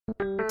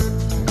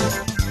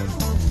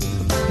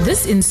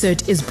This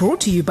insert is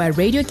brought to you by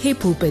Radio K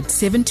Pulpit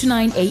 7 to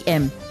 9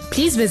 a.m.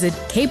 Please visit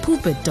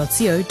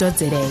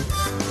kpulpit.co.za.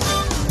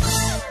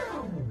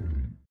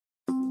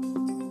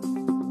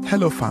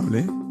 Hello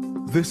family,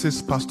 this is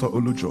Pastor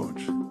Olu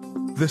George.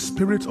 The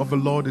Spirit of the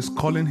Lord is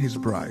calling His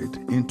bride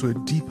into a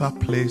deeper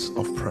place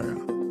of prayer.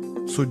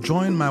 So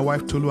join my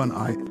wife Tolu and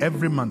I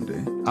every Monday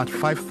at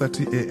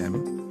 5:30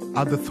 a.m.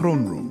 at the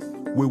throne room.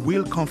 We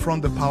will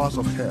confront the powers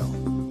of hell.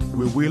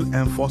 We will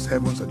enforce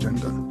heaven's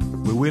agenda.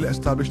 We will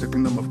establish the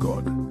kingdom of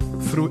God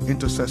through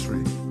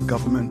intercessory,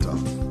 governmental,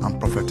 and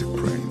prophetic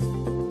praying.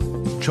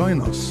 Join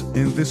us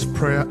in this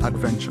prayer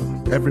adventure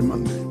every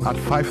Monday at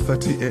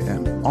 5:30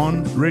 a.m.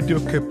 on Radio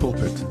K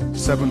Pulpit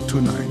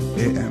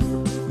 729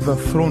 a.m. The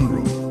Throne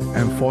Room,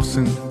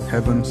 enforcing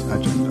heaven's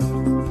agenda.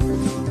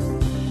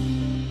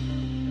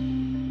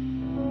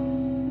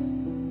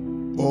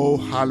 Oh,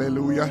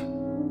 hallelujah.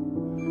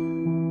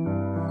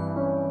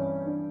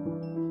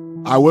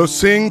 I will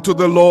sing to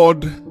the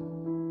Lord,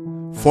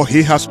 for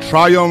He has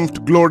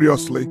triumphed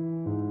gloriously.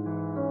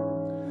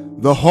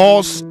 The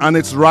horse and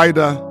its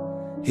rider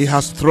He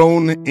has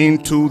thrown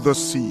into the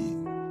sea.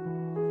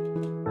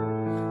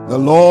 The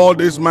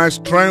Lord is my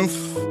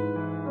strength.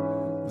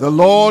 The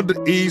Lord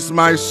is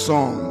my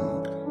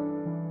song,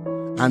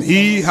 and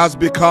He has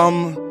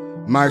become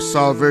my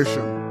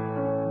salvation.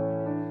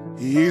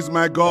 He is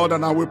my God,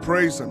 and I will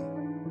praise Him.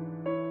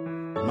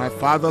 My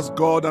Father's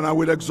God, and I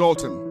will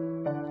exalt Him.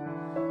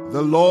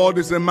 The Lord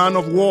is a man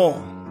of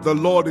war. The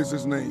Lord is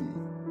His name.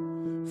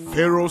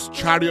 Pharaoh's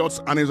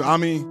chariots and his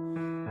army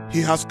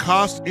He has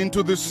cast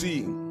into the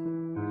sea.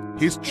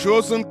 His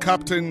chosen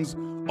captains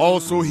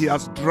also He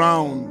has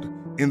drowned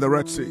in the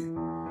Red Sea.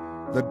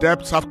 The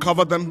depths have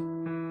covered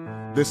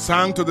them. They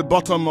sank to the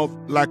bottom of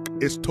like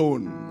a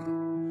stone.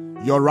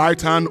 Your right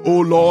hand,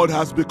 O Lord,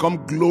 has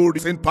become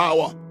glorious in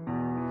power.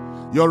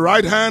 Your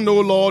right hand, O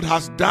Lord,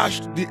 has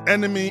dashed the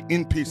enemy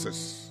in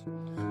pieces.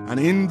 And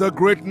in the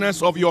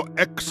greatness of your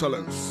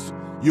excellence,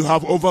 you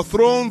have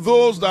overthrown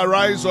those that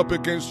rise up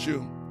against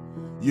you.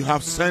 You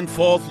have sent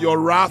forth your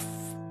wrath.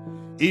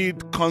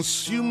 It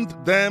consumed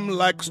them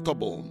like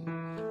stubble.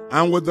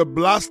 And with the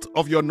blast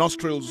of your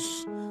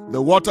nostrils,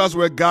 the waters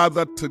were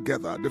gathered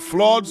together. The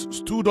floods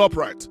stood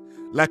upright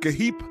like a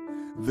heap.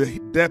 The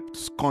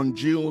depths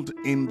congealed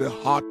in the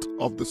heart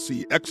of the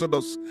sea.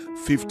 Exodus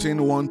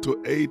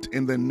 15:1-8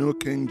 in the New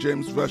King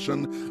James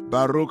Version.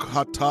 Baruch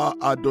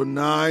Atah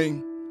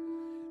Adonai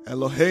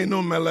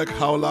Eloheinu melech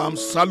haolam.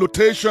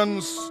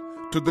 Salutations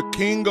to the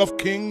King of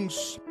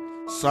Kings.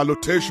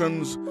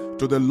 Salutations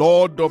to the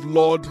Lord of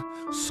Lords.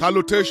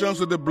 Salutations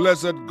to the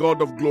blessed God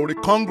of glory.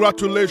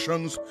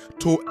 Congratulations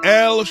to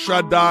El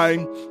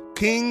Shaddai,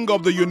 King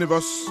of the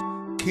universe,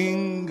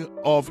 King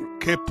of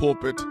K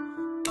Pulpit,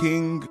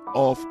 King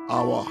of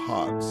our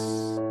hearts.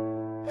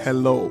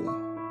 Hello,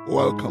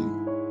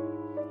 welcome.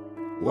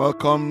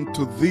 Welcome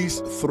to this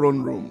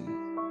throne room.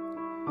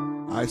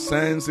 I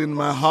sense in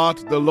my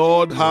heart the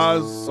Lord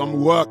has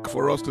some work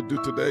for us to do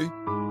today.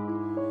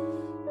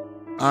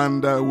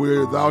 And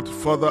without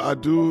further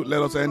ado,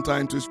 let us enter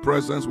into His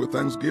presence with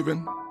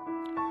thanksgiving.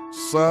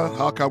 Sir,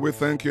 how can we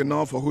thank you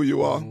enough for who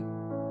you are?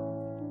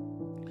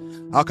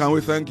 How can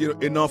we thank you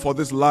enough for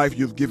this life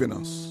you've given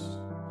us?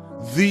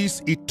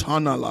 This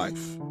eternal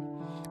life.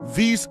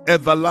 This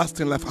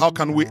everlasting life. How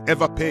can we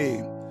ever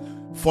pay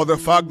for the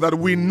fact that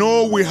we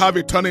know we have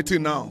eternity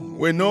now?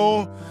 We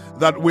know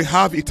that we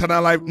have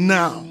eternal life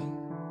now.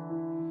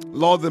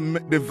 Lord,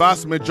 the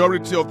vast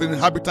majority of the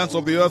inhabitants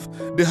of the earth,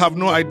 they have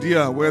no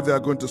idea where they are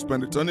going to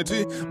spend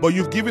eternity. But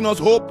you've given us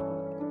hope.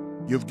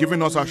 You've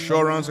given us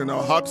assurance in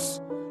our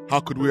hearts. How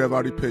could we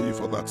ever repay you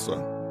for that,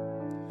 sir?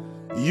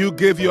 You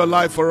gave your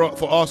life for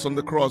us on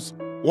the cross.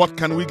 What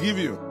can we give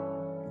you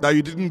that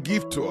you didn't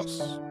give to us?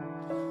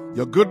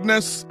 Your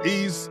goodness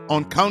is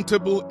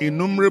uncountable,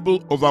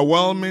 innumerable,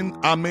 overwhelming,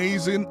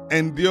 amazing,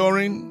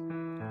 enduring,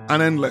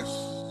 and endless.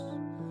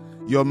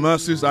 Your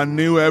mercies are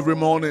new every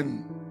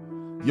morning.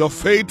 Your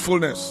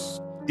faithfulness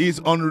is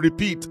on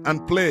repeat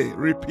and play,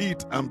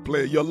 repeat and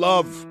play. Your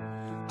love,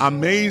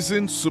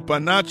 amazing,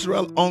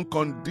 supernatural,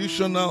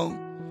 unconditional,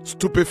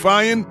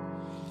 stupefying.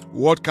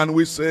 What can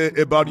we say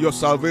about your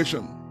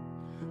salvation?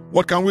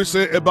 What can we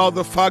say about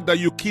the fact that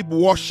you keep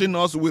washing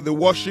us with the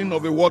washing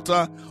of the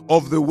water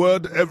of the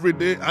word every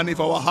day? And if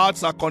our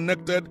hearts are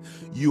connected,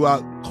 you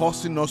are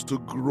causing us to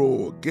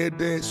grow.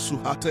 Gede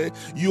suhate.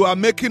 You are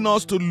making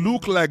us to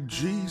look like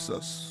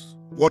Jesus.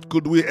 What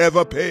could we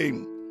ever pay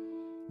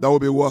that will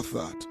be worth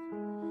that?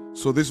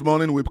 So this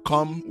morning we've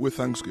come with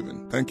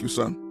thanksgiving. Thank you,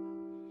 son.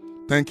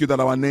 Thank you that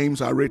our names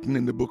are written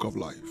in the book of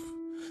life.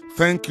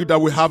 Thank you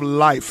that we have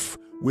life,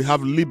 we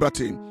have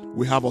liberty,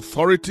 we have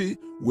authority,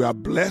 we are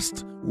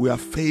blessed, we are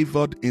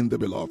favored in the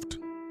beloved.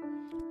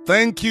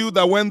 Thank you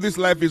that when this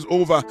life is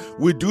over,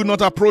 we do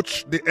not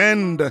approach the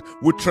end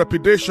with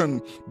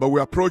trepidation, but we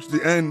approach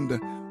the end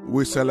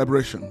with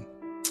celebration.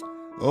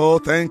 Oh,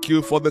 thank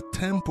you for the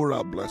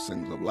temporal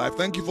blessings of life.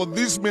 Thank you for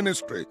this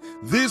ministry,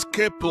 this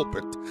K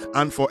Pulpit,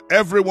 and for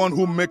everyone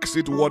who makes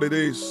it what it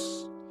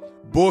is.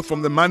 both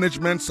from the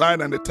management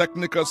side and the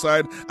technical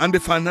side and the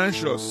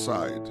financial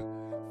side.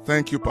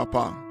 Thank you,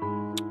 Papa.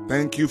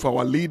 Thank you for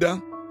our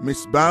leader,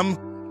 Miss Bam.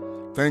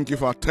 Thank you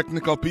for our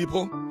technical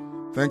people.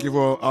 Thank you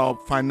for our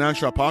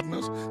financial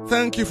partners.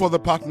 Thank you for the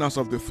partners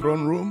of the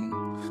throne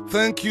room.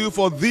 Thank you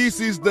for this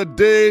is the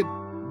day,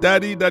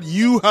 Daddy, that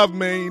you have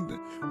made.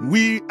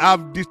 We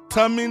have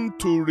determined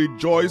to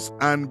rejoice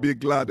and be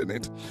glad in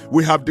it.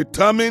 We have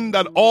determined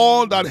that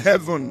all that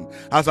heaven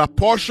has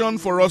apportioned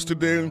for us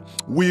today,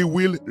 we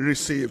will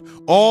receive.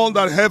 All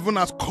that heaven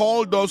has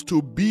called us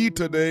to be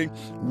today,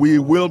 we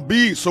will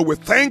be. So we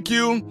thank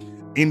you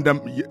in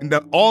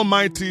the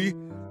almighty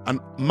and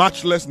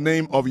matchless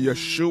name of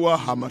Yeshua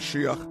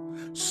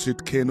HaMashiach,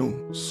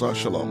 Sidkenu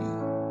Shalom.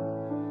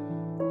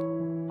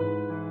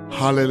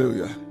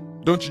 Hallelujah.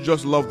 Don't you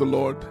just love the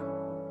Lord?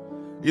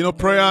 You know,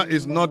 prayer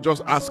is not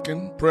just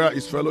asking. Prayer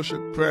is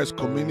fellowship. Prayer is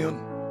communion.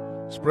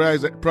 Prayer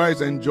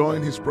is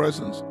enjoying His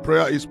presence.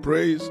 Prayer is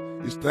praise,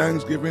 is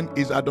thanksgiving,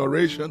 is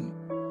adoration.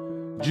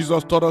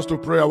 Jesus taught us to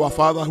pray, Our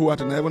Father who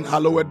art in heaven,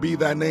 hallowed be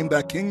thy name,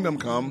 thy kingdom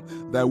come,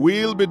 thy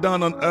will be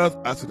done on earth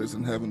as it is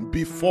in heaven.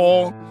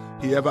 Before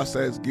He ever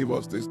says, give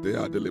us this day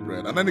our daily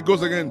bread. And then it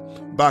goes again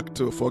back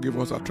to forgive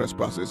us our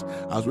trespasses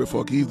as we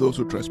forgive those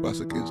who trespass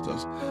against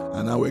us.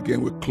 And now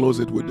again we close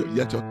it with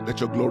let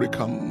your glory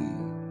come.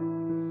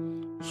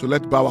 So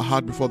let's bow our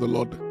heart before the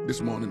Lord this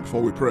morning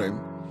before we pray,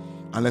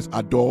 and let's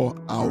adore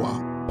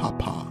our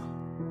Papa.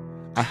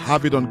 I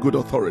have it on good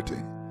authority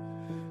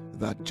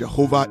that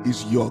Jehovah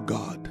is your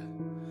God.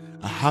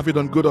 I have it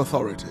on good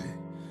authority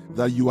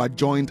that you are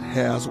joint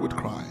heirs with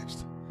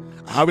Christ.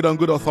 I have it on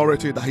good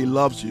authority that He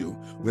loves you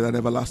with an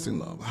everlasting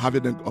love. I have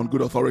it on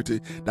good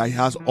authority that He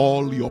has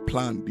all your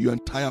plan, your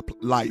entire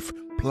life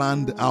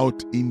planned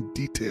out in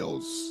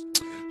details.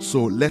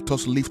 So let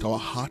us lift our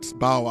hearts,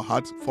 bow our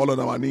hearts, fall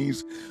on our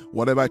knees,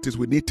 whatever it is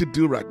we need to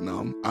do right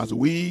now as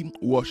we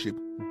worship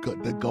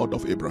God, the God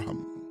of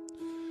Abraham.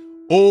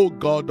 O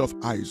God of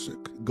Isaac,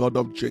 God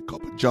of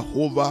Jacob,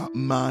 Jehovah,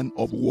 man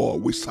of war,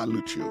 we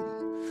salute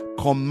you.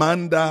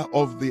 Commander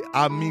of the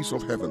armies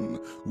of heaven,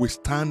 we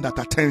stand at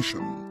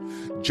attention.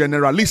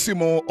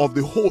 Generalissimo of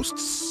the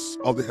hosts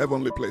of the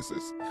heavenly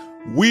places,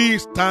 we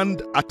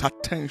stand at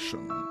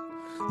attention.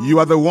 You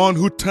are the one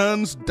who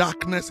turns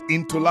darkness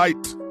into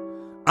light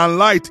and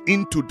light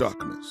into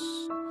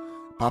darkness.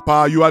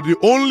 Papa, you are the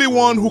only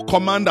one who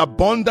commands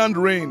abundant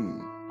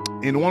rain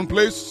in one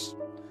place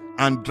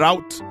and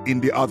drought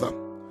in the other.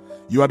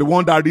 You are the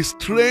one that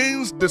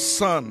restrains the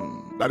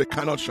sun that it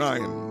cannot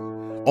shine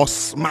or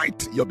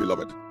smite your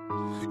beloved.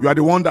 You are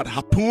the one that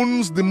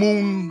harpoons the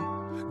moon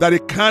that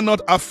it cannot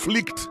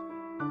afflict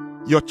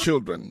your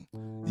children.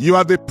 You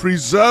are the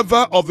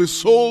preserver of the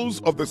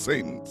souls of the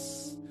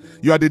saints.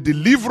 You are the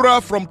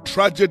deliverer from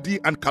tragedy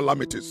and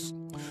calamities.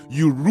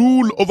 You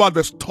rule over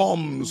the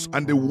storms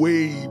and the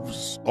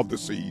waves of the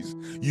seas.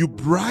 You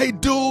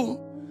bridle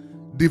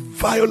the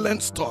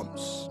violent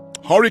storms.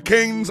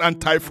 Hurricanes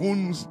and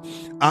typhoons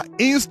are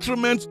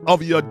instruments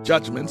of your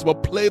judgments,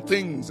 but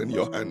playthings in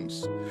your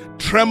hands.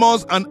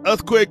 Tremors and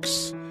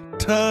earthquakes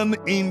turn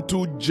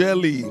into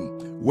jelly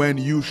when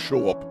you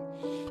show up.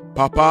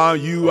 Papa,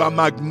 you are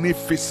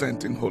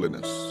magnificent in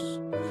holiness.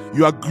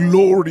 You are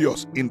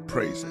glorious in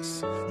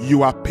praises.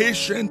 You are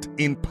patient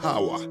in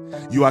power.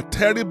 You are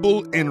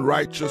terrible in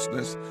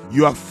righteousness.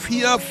 You are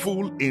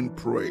fearful in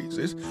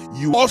praises.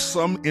 You are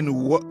awesome in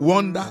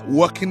wonder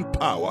working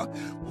power.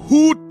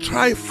 Who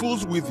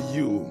trifles with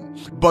you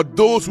but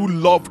those who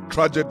love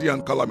tragedy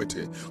and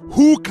calamity?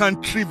 Who can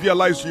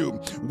trivialize you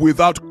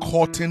without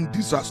courting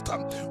disaster?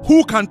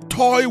 Who can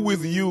toy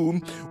with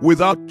you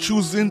without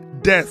choosing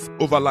death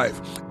over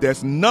life?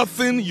 There's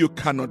nothing you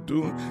cannot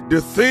do.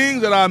 The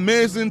things that are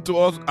amazing to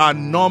us are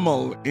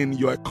normal in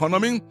your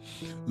economy.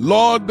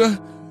 Lord,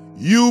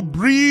 you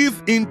breathe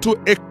into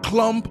a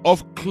clump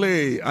of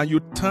clay and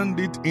you turned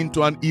it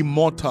into an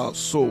immortal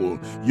soul.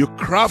 You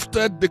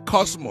crafted the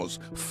cosmos,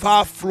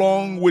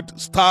 far-flung with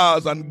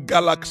stars and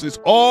galaxies,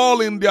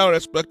 all in their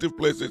respective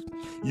places.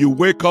 You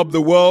wake up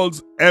the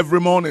worlds every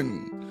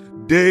morning.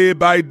 Day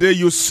by day,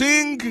 you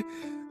sing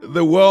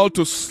the world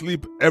to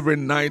sleep every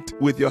night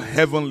with your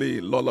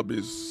heavenly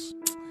lullabies.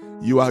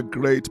 You are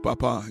great,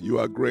 Papa. You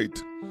are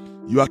great.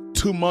 You are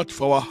too much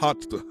for our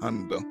hearts to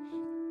handle.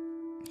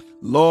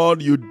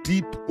 Lord, you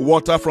deep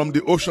water from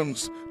the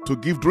oceans to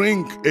give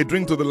a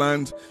drink to the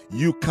land.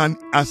 You can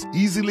as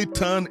easily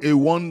turn a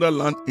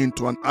wonderland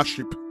into an ash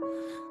heap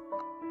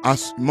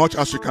as much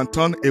as you can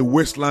turn a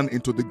wasteland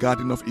into the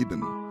Garden of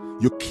Eden.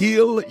 You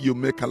kill, you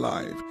make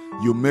alive.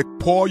 You make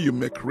poor, you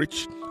make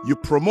rich. You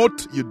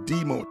promote, you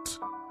demote.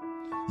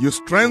 You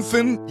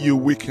strengthen, you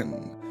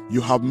weaken.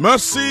 You have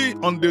mercy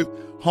on the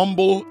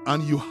humble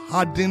and you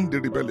harden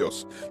the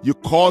rebellious. You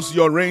cause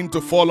your rain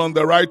to fall on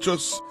the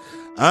righteous,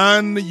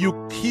 and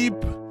you keep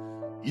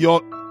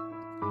your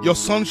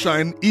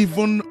sunshine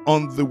even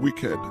on the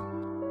wicked.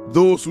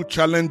 Those who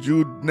challenge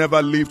you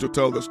never live to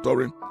tell the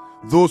story.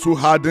 Those who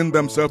harden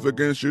themselves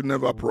against you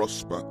never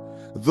prosper.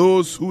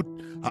 Those who,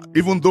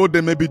 even though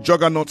they may be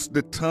juggernauts,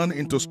 they turn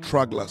into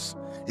stragglers.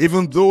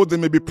 Even though they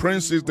may be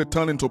princes, they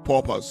turn into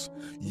paupers.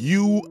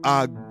 You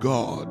are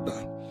God,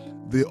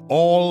 the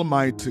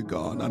Almighty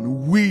God,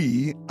 and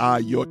we are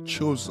your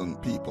chosen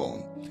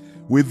people.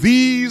 With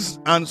these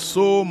and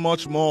so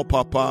much more,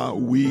 Papa,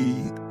 we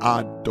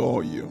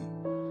adore you.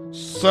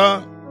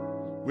 Sir,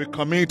 we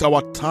commit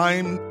our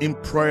time in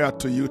prayer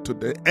to you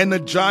today.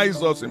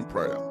 Energize us in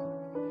prayer.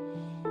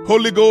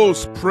 Holy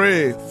Ghost,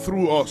 pray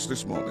through us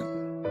this morning.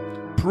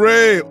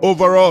 Pray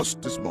over us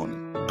this morning.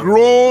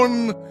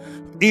 Groan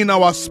in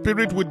our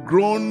spirit with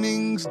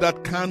groanings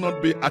that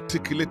cannot be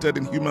articulated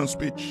in human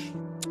speech.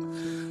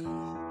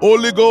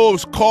 Holy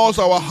Ghost, cause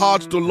our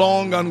hearts to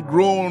long and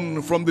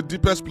groan from the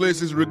deepest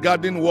places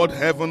regarding what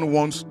heaven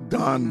wants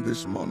done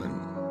this morning.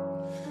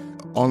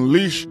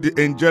 Unleash the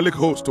angelic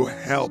host to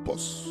help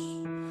us.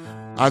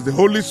 As the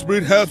Holy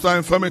Spirit helps our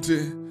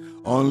infirmity,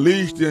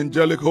 unleash the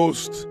angelic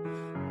host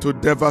to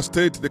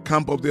devastate the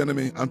camp of the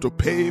enemy and to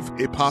pave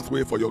a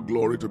pathway for your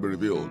glory to be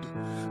revealed.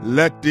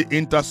 Let the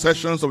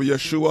intercessions of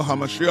Yeshua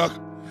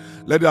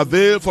HaMashiach, let it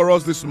avail for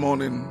us this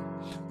morning.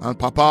 And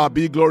Papa,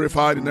 be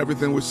glorified in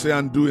everything we say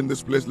and do in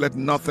this place. Let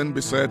nothing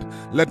be said,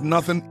 let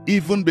nothing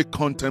even be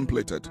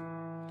contemplated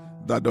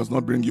that does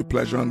not bring you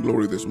pleasure and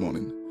glory this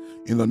morning.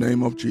 In the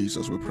name of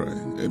Jesus we pray.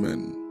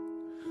 Amen.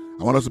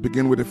 I want us to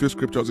begin with a few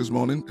scriptures this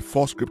morning,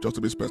 4 scriptures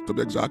to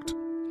be exact.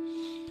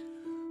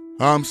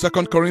 2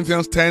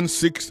 Corinthians 10,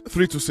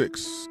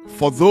 3-6.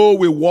 For though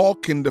we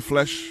walk in the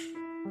flesh,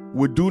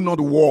 we do not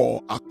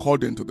war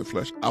according to the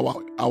flesh.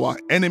 Our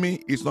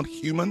enemy is not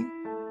human.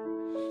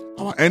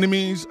 Our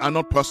enemies are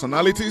not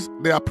personalities,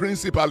 they are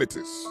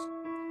principalities.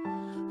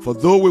 For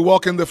though we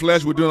walk in the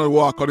flesh, we do not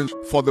war according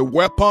to. For the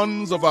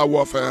weapons of our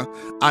warfare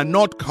are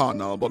not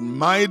carnal, but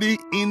mighty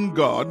in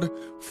God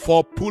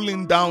for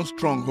pulling down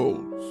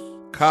strongholds,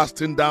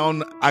 casting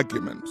down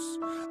arguments,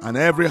 and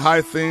every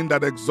high thing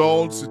that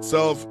exalts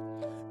itself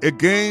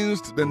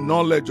against the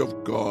knowledge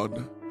of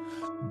God,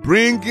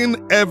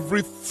 bringing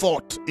every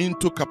thought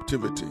into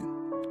captivity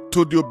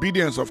to the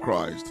obedience of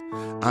Christ,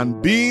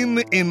 and being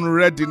in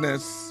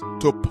readiness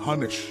to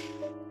punish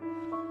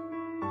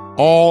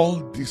all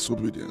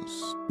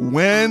disobedience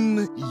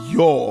when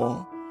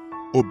your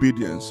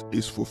obedience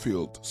is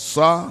fulfilled.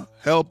 Sir,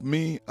 help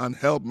me and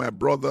help my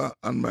brother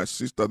and my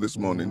sister this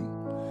morning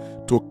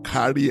to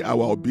carry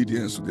our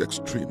obedience to the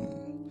extreme,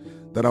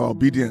 that our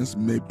obedience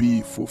may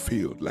be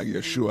fulfilled like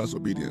Yeshua's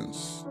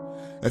obedience.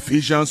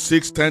 Ephesians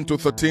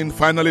 6:10-13.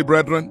 Finally,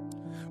 brethren,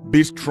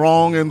 be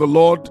strong in the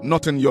Lord,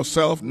 not in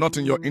yourself, not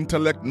in your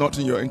intellect, not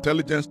in your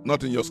intelligence,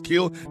 not in your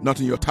skill, not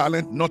in your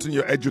talent, not in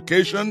your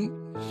education.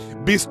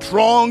 Be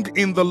strong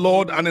in the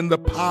Lord and in the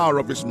power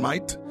of his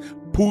might.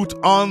 Put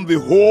on the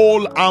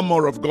whole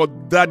armor of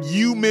God that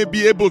you may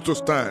be able to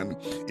stand.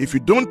 If you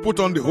don't put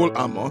on the whole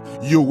armor,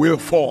 you will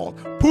fall.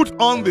 Put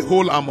on the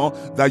whole armor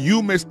that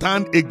you may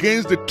stand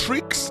against the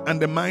tricks and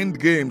the mind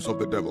games of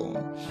the devil.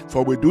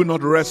 For we do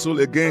not wrestle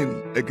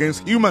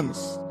against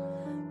humans.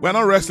 We're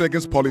not wrestling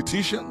against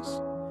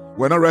politicians.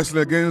 We're not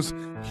wrestling against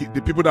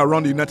the people that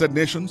run the United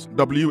Nations,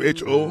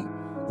 WHO,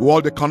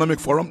 World Economic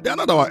Forum. They are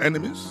not our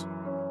enemies.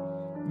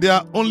 They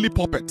are only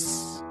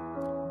puppets.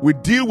 We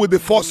deal with the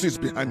forces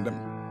behind them.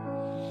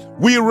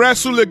 We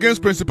wrestle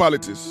against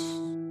principalities.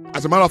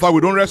 As a matter of fact,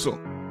 we don't wrestle.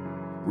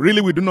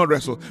 Really, we do not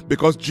wrestle,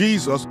 because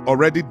Jesus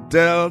already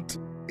dealt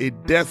a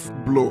death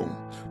blow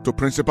to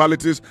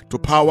principalities, to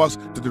powers,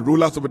 to the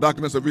rulers of the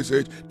darkness of this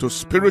age, to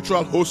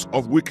spiritual hosts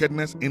of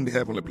wickedness in the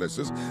heavenly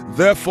places.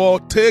 Therefore,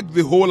 take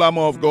the whole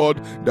armor of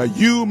God that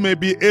you may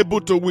be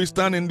able to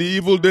withstand in the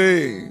evil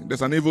day.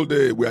 There's an evil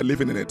day. We are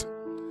living in it.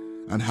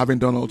 And having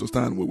done all to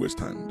stand, we will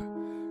stand.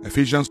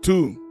 Ephesians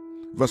 2.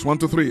 Verse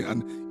 1-3,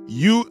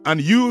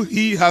 and you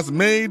he has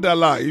made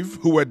alive,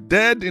 who were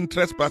dead in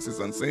trespasses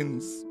and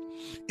sins,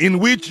 in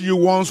which you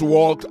once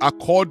walked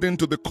according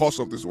to the course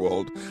of this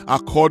world,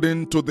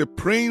 according to the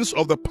prince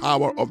of the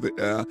power of the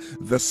air,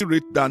 the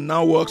spirit that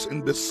now works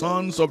in the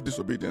sons of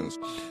disobedience.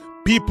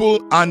 People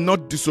are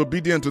not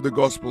disobedient to the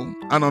gospel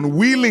and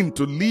unwilling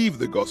to leave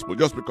the gospel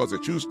just because they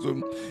choose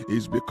to.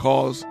 Is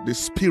because the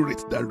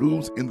spirit that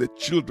rules in the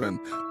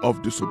children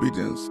of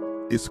disobedience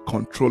is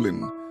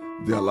controlling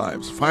their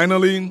lives.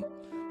 Finally,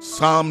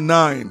 Psalm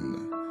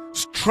 9.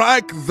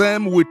 Strike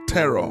them with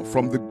terror,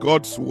 from the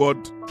God's Word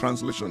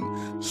translation.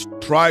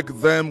 Strike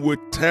them with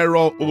terror,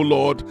 O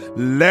Lord.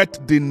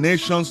 Let the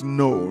nations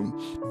know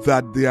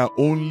that they are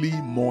only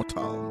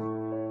mortal.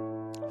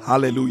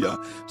 Hallelujah.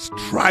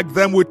 Strike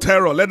them with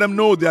terror. Let them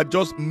know they are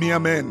just mere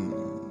men.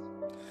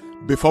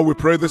 Before we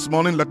pray this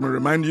morning, let me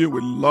remind you,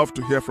 we'd love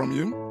to hear from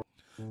you.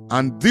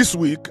 And this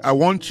week, I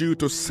want you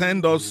to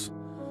send us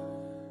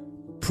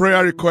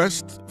prayer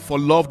requests for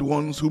loved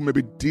ones who may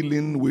be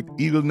dealing with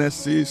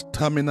illnesses,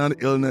 terminal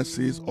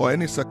illnesses, or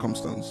any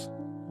circumstance.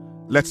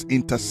 Let's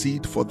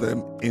intercede for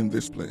them in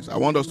this place. I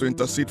want us to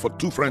intercede for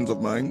 2 friends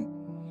of mine.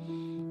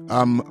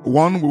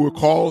 One we will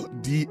call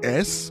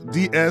DS.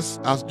 DS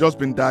has just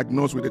been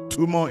diagnosed with a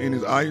tumor in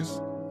his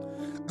eyes,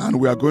 and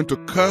we are going to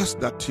curse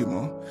that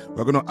tumor.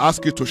 We're going to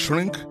ask it to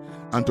shrink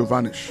and to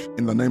vanish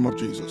in the name of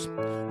Jesus.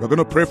 We're going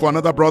to pray for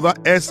another brother,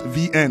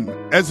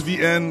 SVN.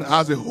 SVN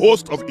has a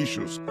host of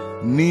issues.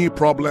 Knee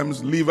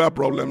problems, liver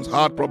problems,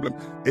 heart problems,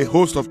 a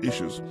host of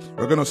issues.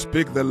 We're going to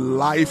speak the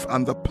life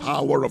and the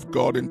power of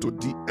God into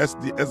the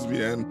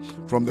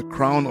SVN from the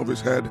crown of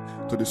his head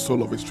to the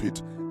sole of his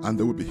feet, and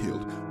they will be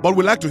healed. But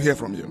we'd like to hear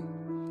from you.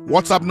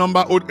 WhatsApp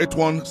number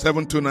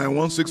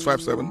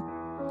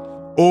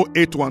 081-729-1657.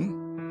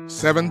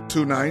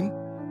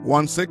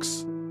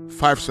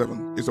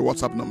 081-729-1657 is the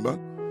WhatsApp number.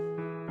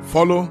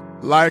 Follow,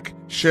 like,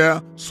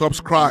 share,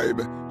 subscribe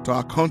to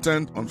our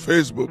content on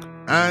Facebook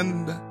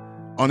and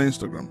on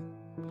Instagram.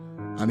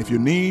 And if you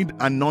need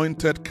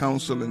anointed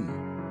counseling,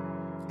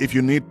 if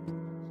you need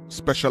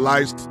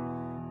specialized,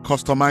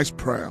 customized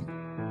prayer,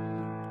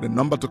 the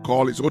number to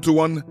call is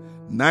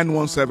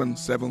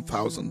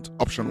 021-917-7000,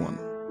 option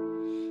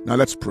 1. Now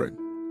let's pray.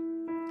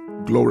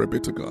 Glory be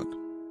to God.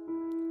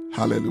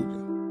 Hallelujah.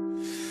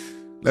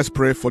 Let's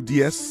pray for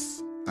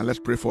DS, and let's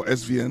pray for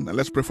SVN, and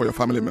let's pray for your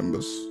family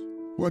members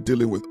who are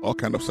dealing with all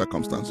kinds of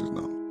circumstances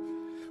now.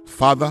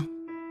 Father,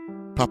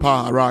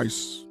 Papa,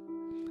 arise.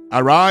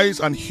 Arise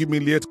and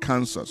humiliate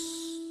cancers.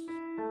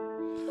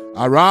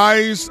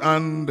 Arise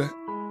and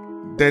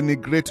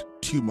denigrate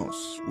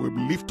tumors. We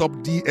lift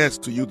up DS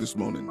to you this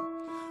morning.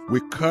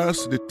 We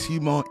curse the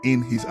tumor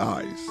in his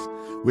eyes.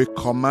 We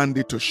command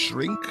it to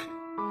shrink,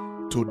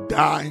 to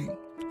die,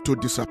 to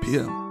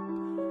disappear.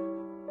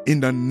 In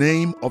the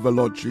name of the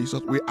Lord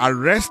Jesus, we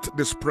arrest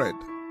the spread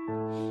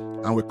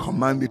and we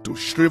command it to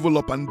shrivel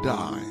up and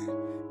die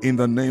in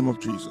the name of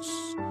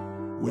Jesus.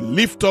 We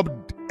lift up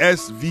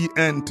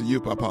SVN to you,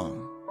 Papa.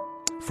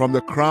 From the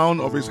crown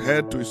of his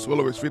head to his sole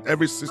of his feet,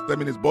 every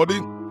system in his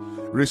body,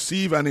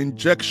 receive an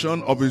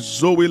injection of his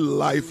Zoe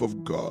life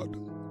of God.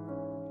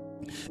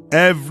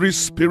 Every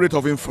spirit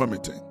of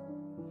infirmity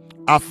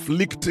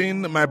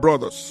afflicting my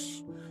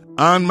brothers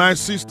and my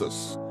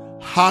sisters,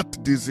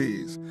 heart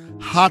disease,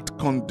 heart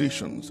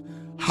conditions,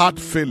 heart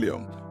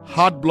failure,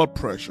 heart blood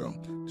pressure,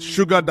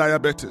 sugar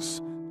diabetes,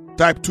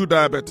 type 2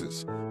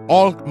 diabetes,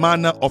 all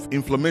manner of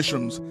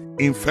inflammations,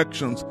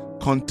 infections,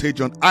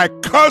 contagion. I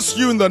curse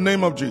you in the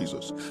name of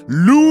Jesus.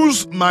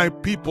 Loose my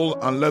people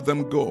and let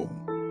them go.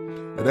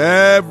 Let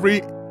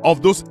every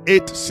of those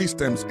 8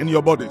 systems in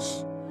your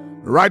bodies,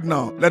 right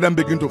now, let them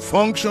begin to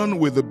function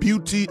with the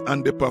beauty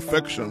and the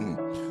perfection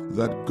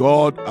that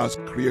God has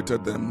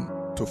created them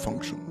to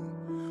function.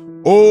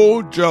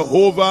 O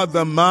Jehovah,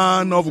 the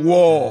man of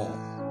war,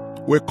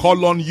 we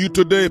call on you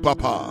today,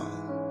 Papa.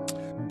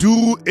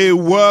 Do a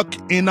work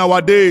in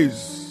our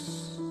days.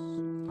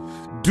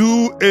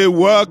 Do a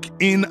work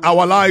in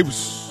our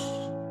lives.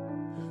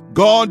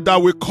 God,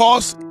 that will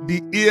cause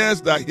the ears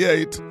that hear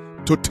it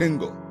to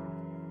tingle.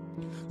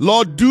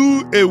 Lord,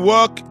 do a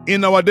work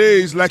in our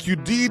days like you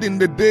did in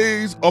the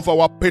days of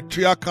our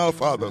patriarchal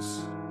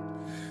fathers.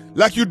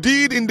 Like you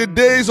did in the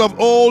days of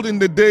old, in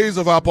the days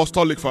of our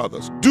apostolic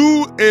fathers.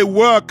 Do a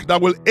work that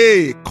will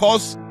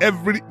cause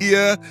every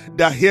ear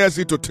that hears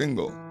it to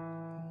tingle.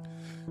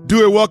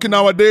 Do a work in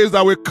our days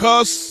that will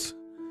cause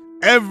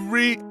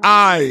every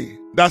eye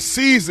that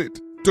sees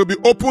it to be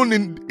open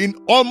in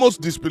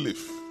almost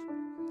disbelief.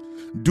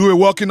 Do a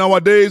work in our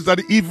days that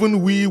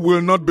even we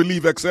will not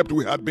believe except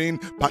we had been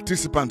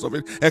participants of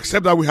it,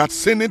 except that we had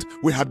seen it,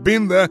 we had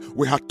been there,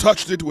 we had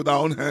touched it with our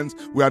own hands,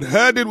 we had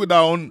heard it with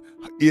our own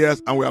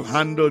ears, and we have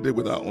handled it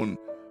with our own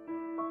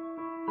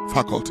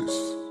faculties.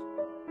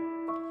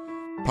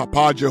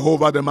 Papa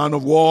Jehovah, the man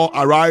of war,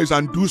 arise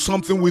and do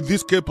something with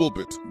this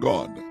K-pulpit,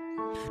 God.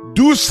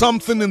 Do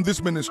something in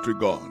this ministry,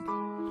 God,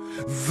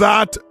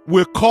 that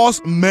will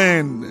cause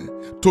men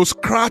to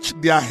scratch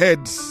their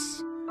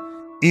heads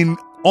in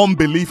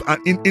unbelief and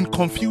in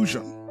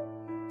confusion.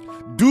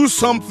 Do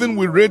something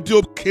with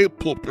Radio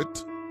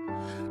K-pulpit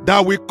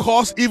that will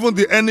cause even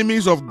the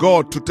enemies of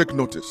God to take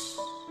notice.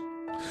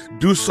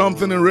 Do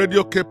something in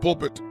Radio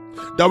K-pulpit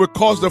that will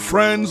cause the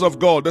friends of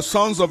God, the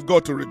sons of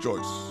God, to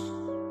rejoice.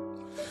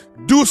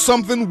 Do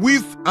something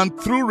with and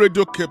through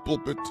Radio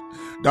K-pulpit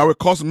that will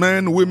cause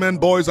men, women,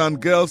 boys, and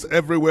girls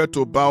everywhere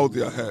to bow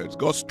their heads.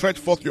 God, stretch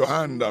forth your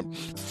hand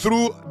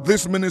through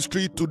this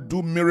ministry to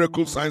do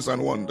miracles, signs,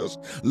 and wonders.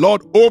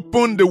 Lord,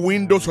 open the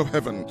windows of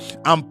heaven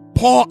and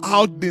pour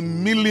out the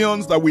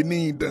millions that we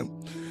need,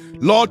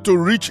 Lord, to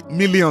reach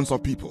millions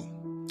of people.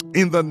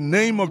 In the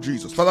name of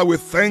Jesus. Father, we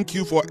thank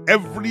you for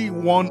every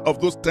one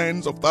of those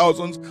tens of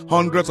thousands,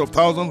 hundreds of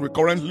thousands we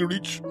currently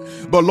reach.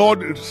 But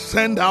Lord,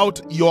 send out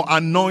your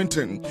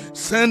anointing.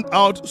 Send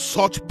out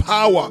such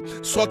power,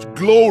 such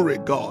glory,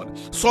 God,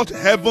 such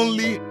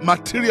heavenly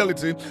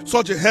materiality,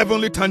 such a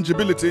heavenly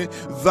tangibility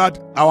that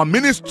our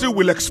ministry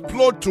will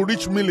explode to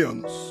reach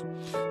millions.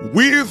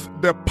 With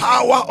the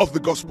power of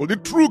the gospel, the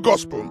true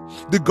gospel,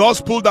 the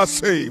gospel that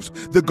saves,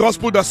 the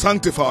gospel that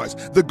sanctifies,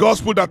 the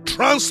gospel that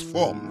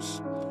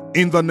transforms.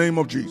 In the name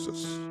of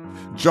Jesus.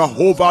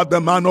 Jehovah, the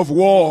man of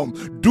war,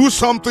 do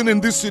something in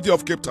this city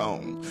of Cape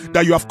Town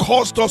that you have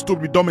caused us to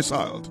be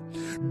domiciled.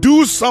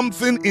 Do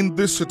something in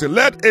this city.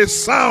 Let a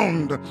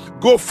sound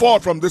go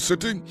forth from this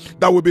city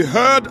that will be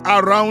heard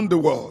around the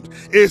world.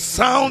 A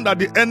sound that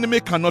the enemy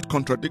cannot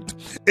contradict.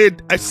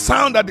 A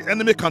sound that the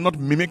enemy cannot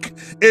mimic.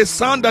 A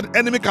sound that the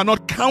enemy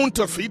cannot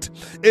counterfeit.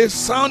 A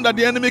sound that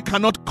the enemy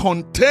cannot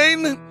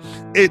contain.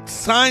 A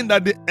sign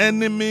that the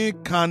enemy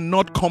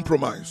cannot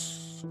compromise.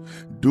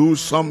 Do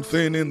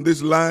something in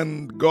this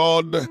land,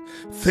 God.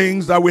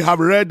 Things that we have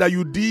read that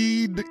you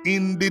did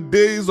in the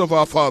days of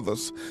our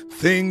fathers.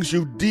 Things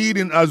you did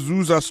in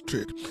Azusa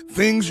Street.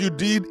 Things you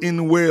did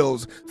in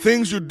Wales.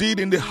 Things you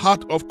did in the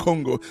heart of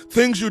Congo.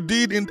 Things you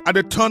did at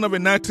the turn of the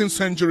 19th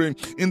century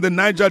in the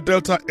Niger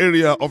Delta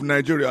area of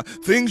Nigeria.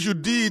 Things you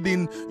did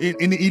in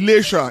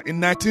Elisha in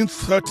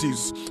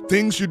 1930s.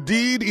 Things you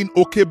did in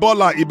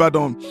Okebola,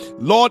 Ibadan.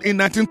 Lord, in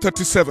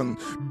 1937.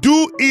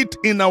 Do it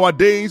in our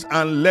days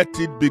and let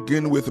it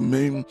begin with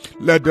me.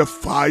 Let the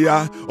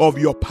fire of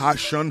your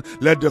passion,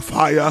 let the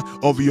fire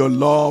of your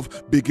love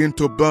begin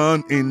to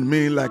burn in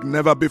me like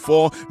never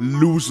before.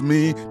 Loose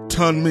me,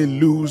 turn me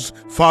loose,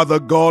 Father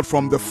God,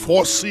 from the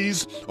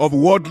forces of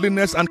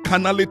worldliness and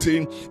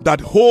carnality that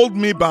hold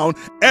me bound.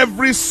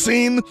 Every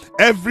sin,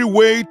 every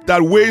weight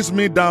that weighs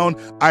me down,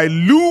 I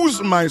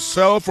lose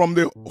myself from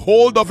the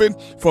hold of it,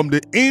 from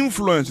the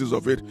influences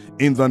of it,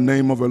 in the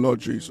name of the Lord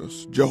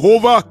Jesus.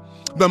 Jehovah,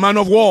 the man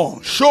of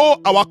war,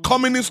 show our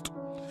communist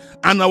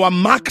and our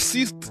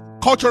Marxist,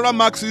 cultural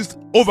Marxist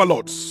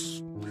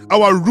overlords,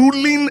 our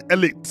ruling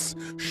elites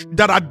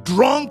that are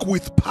drunk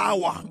with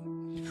power,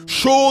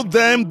 show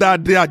them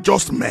that they are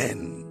just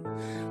men.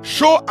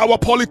 Show our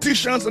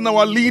politicians and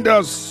our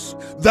leaders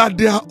that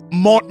they are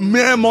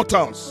mere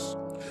mortals.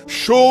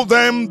 Show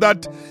them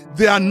that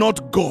they are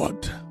not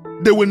God.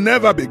 They will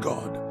never be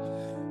God.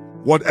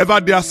 Whatever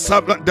their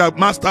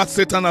master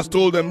Satan has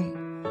told them,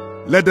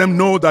 let them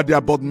know that they are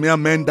but mere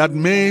men. That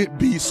may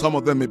be, some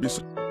of them may be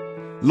so.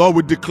 Lord,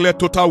 we declare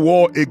total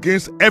war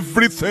against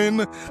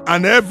everything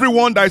and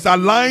everyone that is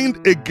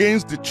aligned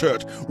against the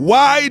church.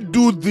 Why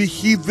do the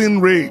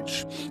heathen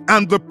rage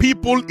and the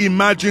people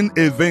imagine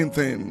a vain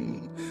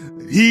thing?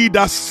 He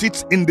that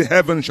sits in the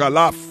heaven shall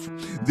laugh.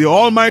 The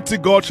Almighty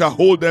God shall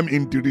hold them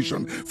in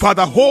derision.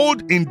 Father,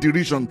 hold in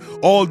derision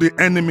all the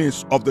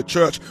enemies of the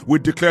church. We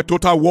declare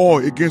total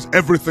war against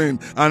everything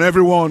and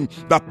everyone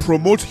that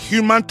promotes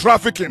human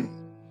trafficking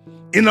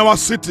in our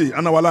city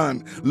and our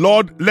land.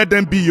 Lord, let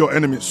them be your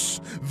enemies.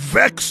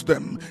 Vex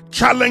them,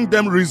 challenge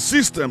them,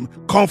 resist them,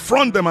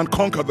 confront them and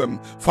conquer them.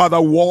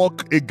 Father,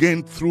 walk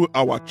again through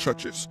our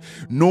churches.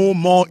 No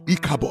more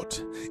Ichabod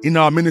in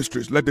our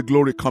ministries. Let the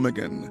glory come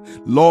again.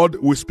 Lord,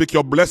 we speak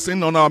your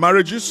blessing on our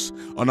marriages,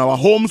 on our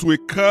homes. We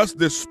curse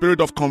the spirit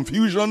of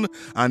confusion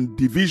and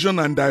division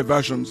and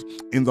diversions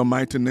in the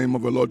mighty name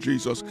of the Lord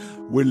Jesus.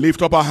 We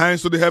lift up our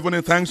hands to the heaven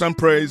in thanks and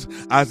praise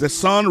as the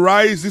sun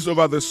rises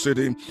over the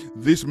city.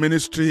 This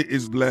ministry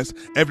is blessed.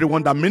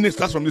 Everyone that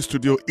ministers from this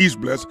studio is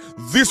blessed.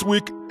 This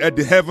week,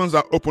 the heavens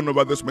are open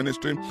over this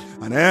ministry,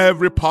 and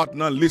every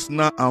partner,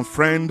 listener, and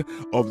friend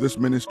of this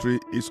ministry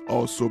is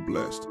also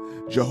blessed.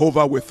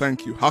 Jehovah, we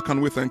thank you. How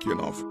can we thank you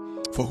enough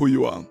for who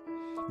you are?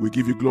 We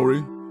give you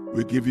glory.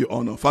 We give you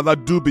honor. Father,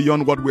 do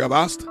beyond what we have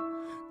asked.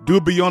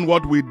 Do beyond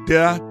what we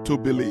dare to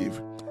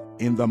believe.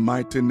 In the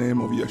mighty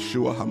name of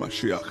Yeshua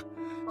HaMashiach.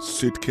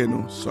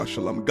 Sitkenu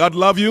Sashalam. God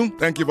love you.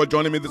 Thank you for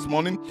joining me this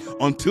morning.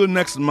 Until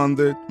next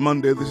Monday,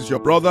 this is your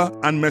brother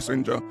and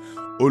messenger,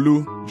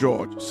 Olu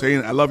George,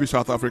 saying, I love you,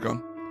 South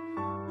Africa.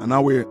 And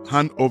now we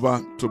hand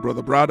over to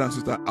Brother Brad and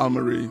Sister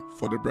Almarie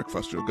for the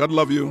breakfast show. God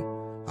love you.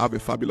 Have a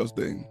fabulous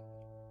day.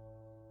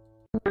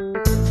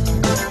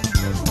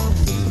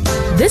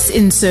 This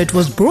insert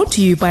was brought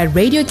to you by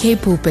Radio K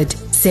Pulpit,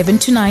 7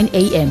 to 9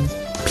 a.m.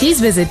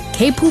 Please visit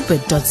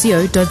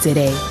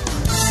kpulpit.co.za.